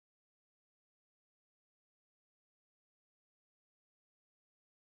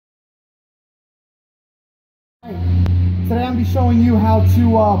Today I'm going to be showing you how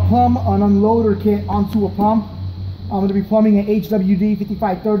to plumb an unloader kit onto a pump. I'm going to be plumbing an HWD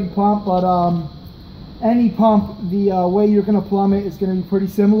 5530 pump, but any pump, the way you're going to plumb it is going to be pretty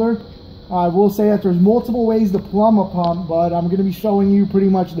similar. I will say that there's multiple ways to plumb a pump, but I'm going to be showing you pretty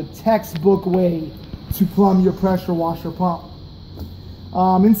much the textbook way to plumb your pressure washer pump.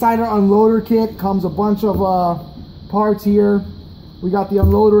 Inside our unloader kit comes a bunch of parts here. We got the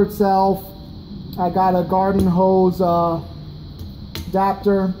unloader itself. I got a garden hose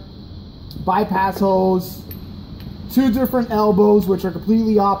adapter, bypass hose, 2 different elbows which are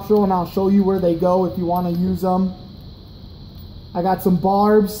completely optional, and I'll show you where they go if you want to use them. I got some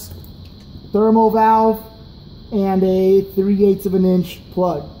barbs, thermo valve, and a 3/8 of an inch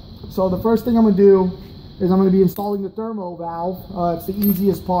plug. So the first thing I'm going to do is I'm going to be installing the thermo valve. It's the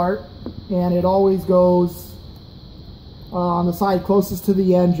easiest part, and it always goes on the side closest to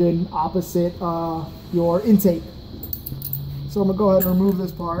the engine, opposite your intake. So I'm going to go ahead and remove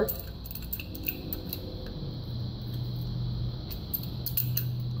this part.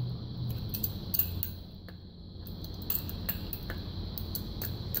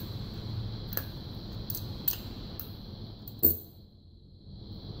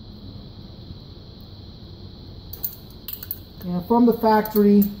 And from the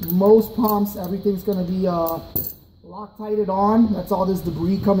factory, most pumps, everything's going to be Loctited on. That's all this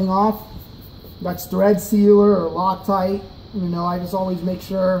debris coming off. That's thread sealer or Loctite. You know, I just always make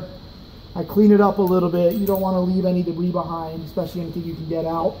sure I clean it up a little bit. You don't want to leave any debris behind, especially anything you can get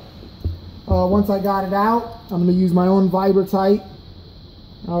out. Once I got it out, I'm going to use my own Vibrotite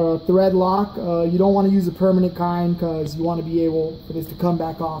or thread lock. You don't want to use a permanent kind because you want to be able for this to come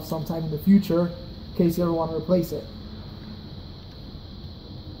back off sometime in the future in case you ever want to replace it.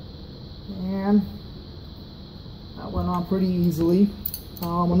 And that went on pretty easily.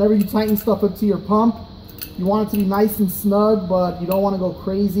 Whenever you tighten stuff up to your pump, you want it to be nice and snug, but you don't want to go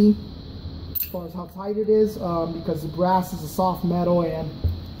crazy as far as how tight it is, because the brass is a soft metal, and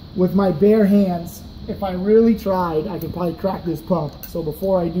with my bare hands, if I really tried, I could probably crack this pump. So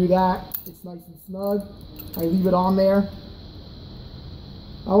before I do that, it's nice and snug. I leave it on there.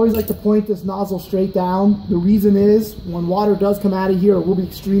 I always like to point this nozzle straight down. The reason is, when water does come out of here, it will be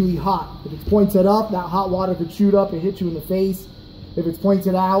extremely hot. If it's pointed up, that hot water could shoot up and hit you in the face. If it's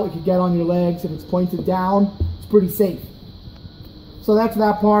pointed out, it could get on your legs. If it's pointed down, it's pretty safe. So that's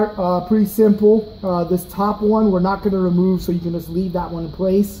that part. Pretty simple. This top one, we're not going to remove, so you can just leave that one in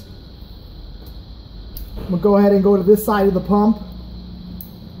place. I'm going to go ahead and go to this side of the pump.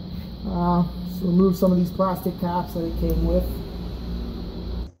 Just remove some of these plastic caps that it came with.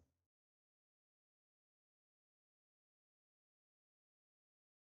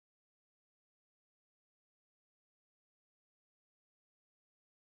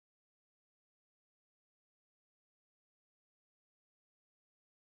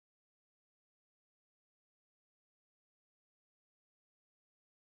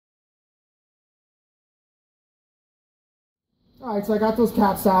 Alright, so I got those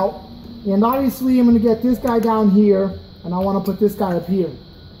caps out, and obviously I'm going to get this guy down here, and I want to put this guy up here.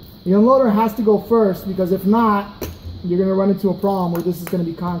 The unloader has to go first, because if not, you're going to run into a problem where this is going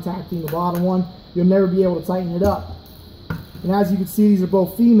to be contacting the bottom one. You'll never be able to tighten it up. And as you can see, these are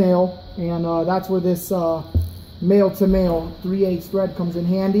both female, and that's where this male to male 3/8 thread comes in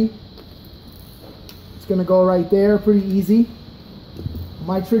handy. It's going to go right there, pretty easy.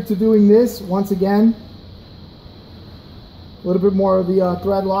 My trick to doing this, once again, a little bit more of the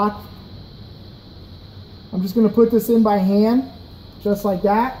thread lock. I'm just going to put this in by hand, just like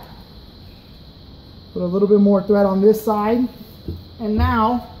that. Put a little bit more thread on this side. And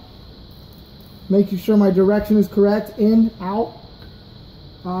now, making sure my direction is correct, in, out,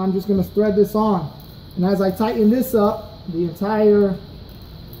 I'm just going to thread this on. And as I tighten this up, the entire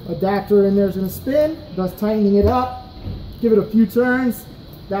adapter in there is going to spin, thus tightening it up. Give it a few turns.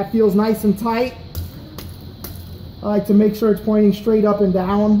 That feels nice and tight. I like to make sure it's pointing straight up and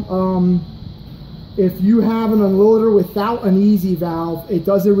down. If you have an unloader without an easy valve, it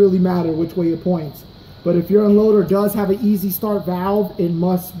doesn't really matter which way it points. But if your unloader does have an easy start valve, it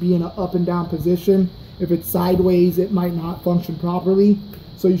must be in an up and down position. If it's sideways, it might not function properly.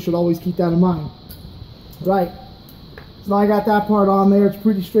 So you should always keep that in mind. Right, so now I got that part on there. It's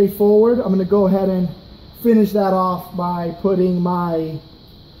pretty straightforward. I'm going to go ahead and finish that off by putting my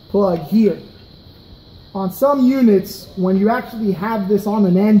plug here. On some units, when you actually have this on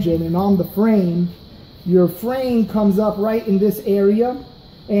an engine and on the frame, your frame comes up right in this area,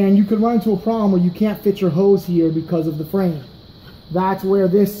 and you could run into a problem where you can't fit your hose here because of the frame. That's where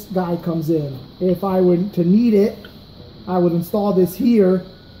this guy comes in. If I were to need it, I would install this here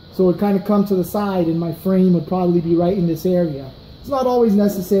So it would kind of come to the side and my frame would probably be right in this area. It's not always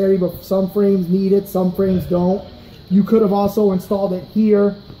necessary, but some frames need it, some frames don't. You could have also installed it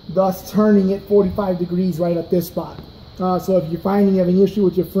here, thus turning it 45 degrees right at this spot. So if you're finding you have an issue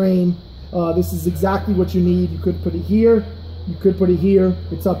with your frame, this is exactly what you need. You could put it here, you could put it here,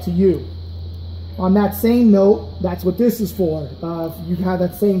 it's up to you. On that same note, that's what this is for. If you have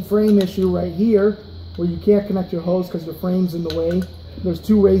that same frame issue right here, where you can't connect your hose because your frame's in the way, there's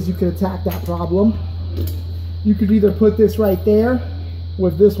two ways you could attack that problem. You could either put this right there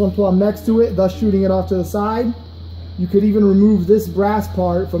with this one plumb next to it, thus shooting it off to the side. You could even remove this brass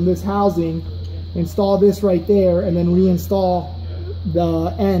part from this housing, install this right there, and then reinstall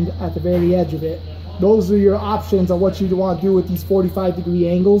the end at the very edge of it. Those are your options of what you want to do with these 45-degree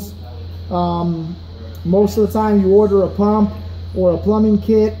angles. Most of the time you order a pump or a plumbing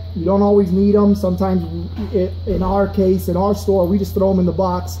kit, you don't always need them. Sometimes in our case, in our store, we just throw them in the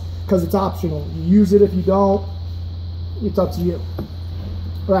box because it's optional. You use it if you don't, it's up to you.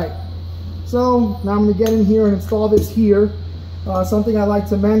 Right, so now I'm going to get in here and install this here. Something I like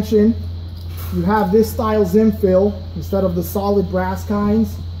to mention, you have this style infill instead of the solid brass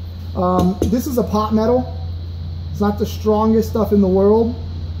kinds. This is a pot metal. It's not the strongest stuff in the world.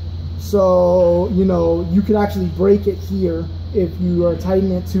 So, you know, you could actually break it here if you are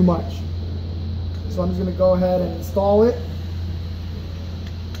tightening it too much. So I'm just going to go ahead and install it.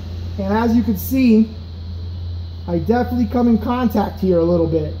 And as you can see, I definitely come in contact here a little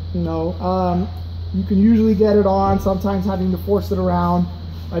bit. You know, you can usually get it on, sometimes having to force it around.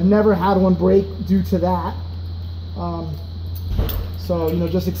 I've never had one break due to that. So, you know,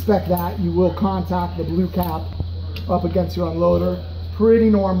 just expect that. You will contact the blue cap up against your unloader. Pretty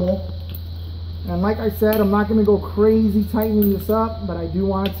normal. And like I said, I'm not going to go crazy tightening this up, but I do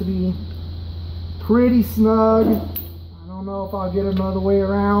want it to be pretty snug. I don't know if I'll get it another way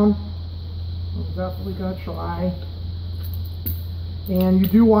around. I'm definitely going to try. And you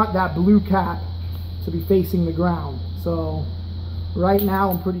do want that blue cap to be facing the ground. So right now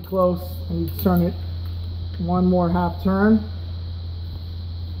I'm pretty close. I need to turn it one more half turn.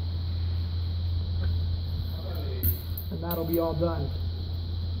 And that'll be all done.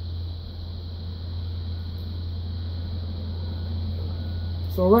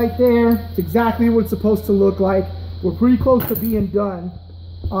 So right there, it's exactly what it's supposed to look like. We're pretty close to being done.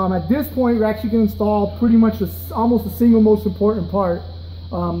 At this point, we're actually going to install pretty much almost the single most important part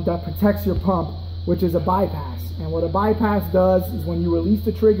that protects your pump, which is a bypass. And what a bypass does is when you release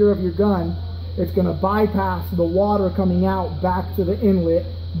the trigger of your gun, it's going to bypass the water coming out back to the inlet,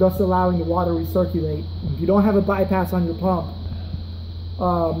 thus allowing the water to recirculate. If you don't have a bypass on your pump,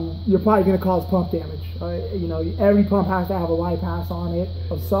 you're probably going to cause pump damage. You know, every pump has to have a bypass on it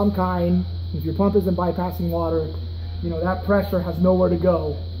of some kind. If your pump isn't bypassing water, you know, that pressure has nowhere to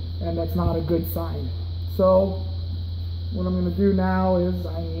go, and that's not a good sign. So what I'm going to do now is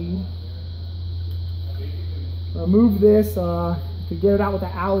I need to remove this. You could get it out with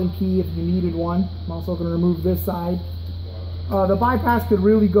an Allen key if you needed one. I'm also going to remove this side. The bypass could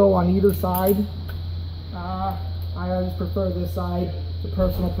really go on either side. I just prefer this side. It's a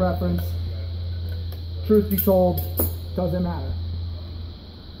personal preference. Truth be told, doesn't matter.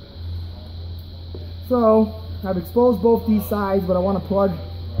 So I've exposed both these sides, but I want to plug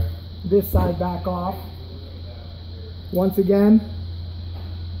this side back off. Once again,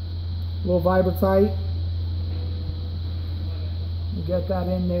 a little Vibratight. You get that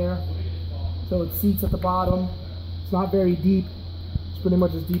in there so it seats at the bottom. It's not very deep. It's pretty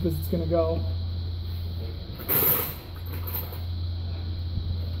much as deep as it's going to go.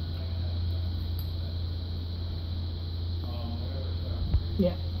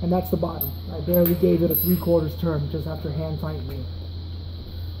 Yeah, and that's the bottom. I barely gave it a 3/4 turn just after hand tightening.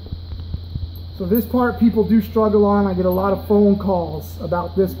 So this part people do struggle on. I get a lot of phone calls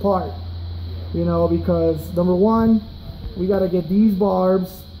about this part, you know, because number one, we got to get these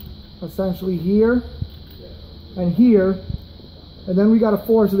barbs essentially here and here, and then we got to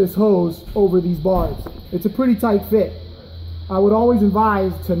force this hose over these barbs. It's a pretty tight fit. I would always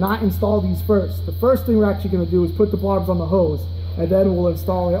advise to not install these first. The first thing we're actually going to do is put the barbs on the hose, and then we'll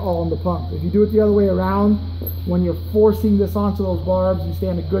install it all on the pump. If you do it the other way around, when you're forcing this onto those barbs, you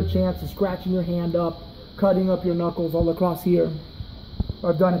stand a good chance of scratching your hand up, cutting up your knuckles all across here.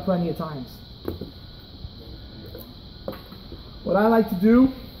 I've done it plenty of times. What I like to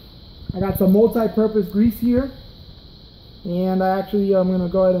do, I got some multi-purpose grease here, and I'm going to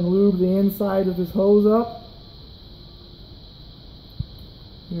go ahead and lube the inside of this hose up.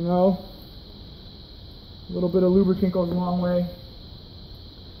 You know, a little bit of lubricant goes a long way.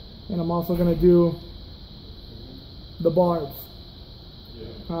 And I'm also going to do the barbs.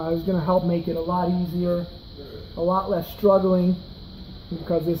 It's going to help make it a lot easier, a lot less struggling,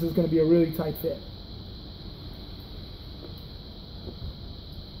 because this is going to be a really tight fit.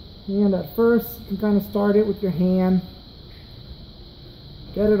 And at first, you can kind of start it with your hand.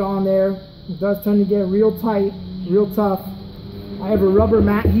 Get it on there. It does tend to get real tight, real tough. I have a rubber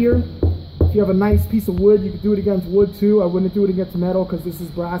mat here. If you have a nice piece of wood, you could do it against wood too. I wouldn't do it against metal because this is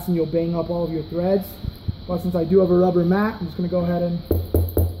brass and you'll bang up all of your threads. But since I do have a rubber mat, I'm just going to go ahead and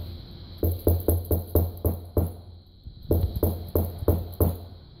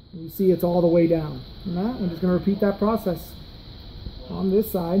you see it's all the way down. And that, I'm just going to repeat that process on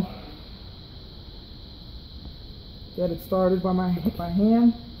this side. Get it started by my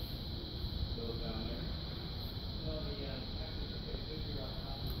hand.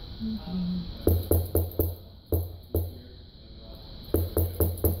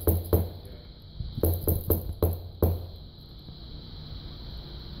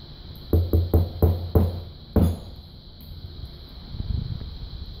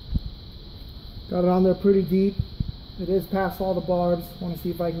 Got it on there pretty deep. It is past all the barbs. I want to see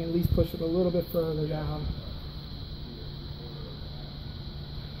if I can at least push it a little bit further down.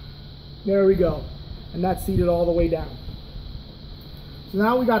 There we go. And that's seated all the way down. So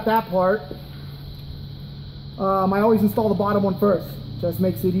now we got that part. I always install the bottom one first. Just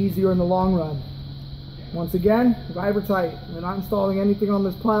makes it easier in the long run. Once again, viber tight. We're not installing anything on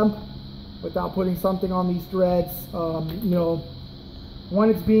this pump without putting something on these threads. You know, when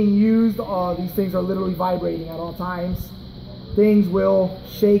it's being used, these things are literally vibrating at all times. Things will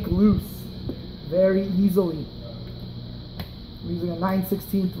shake loose very easily. I'm using a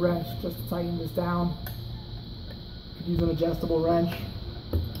 9/16 wrench just to tighten this down. You could use an adjustable wrench.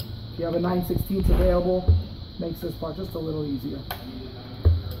 If you have a 9/16 available, makes this part just a little easier.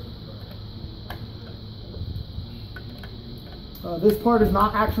 This part is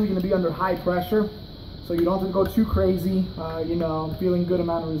not actually going to be under high pressure, so you don't have to go too crazy. You know, I'm feeling good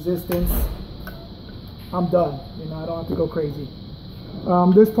amount of resistance. I'm done. You know, I don't have to go crazy.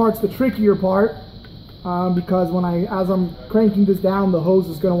 This part's the trickier part because as I'm cranking this down, the hose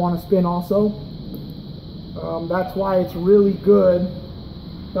is going to want to spin also. That's why it's really good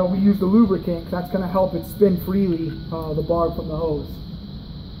that we use the lubricant. That's going to help it spin freely, the barb from the hose.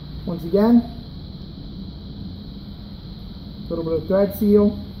 Once again, a little bit of thread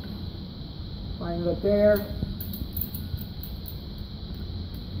seal. Line it up there.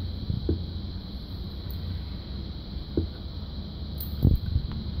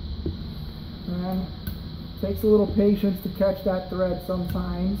 And it takes a little patience to catch that thread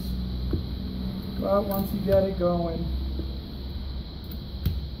sometimes, but once you get it going,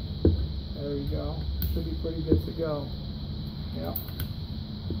 there you go. Should be pretty good to go. Yep.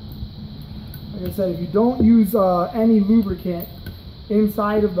 Like I said, if you don't use any lubricant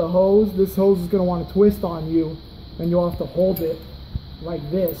inside of the hose, this hose is going to want to twist on you, and you'll have to hold it like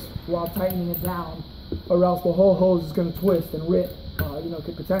this while tightening it down, or else the whole hose is going to twist and rip. You know,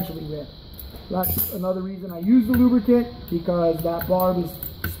 could potentially rip. That's another reason I use the lubricant, because that barb is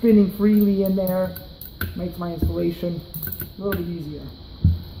spinning freely in there. Makes my installation a little bit easier.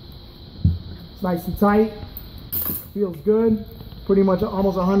 It's nice and tight. Feels good. Pretty much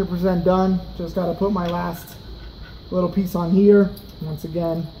almost 100% done. Just got to put my last little piece on here. Once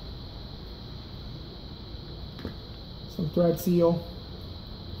again, some thread seal.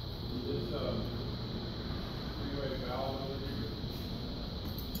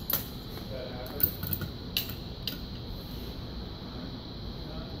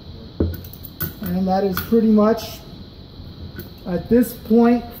 And that is pretty much, at this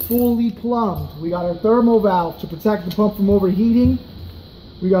point, fully plumbed. We got our thermo valve to protect the pump from overheating.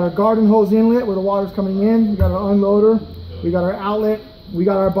 We got our garden hose inlet where the water's coming in. We got our unloader. We got our outlet. We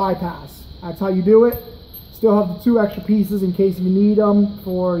got our bypass. That's how you do it. Still have the 2 extra pieces in case you need them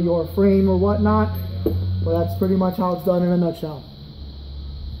for your frame or whatnot. But that's pretty much how it's done in a nutshell.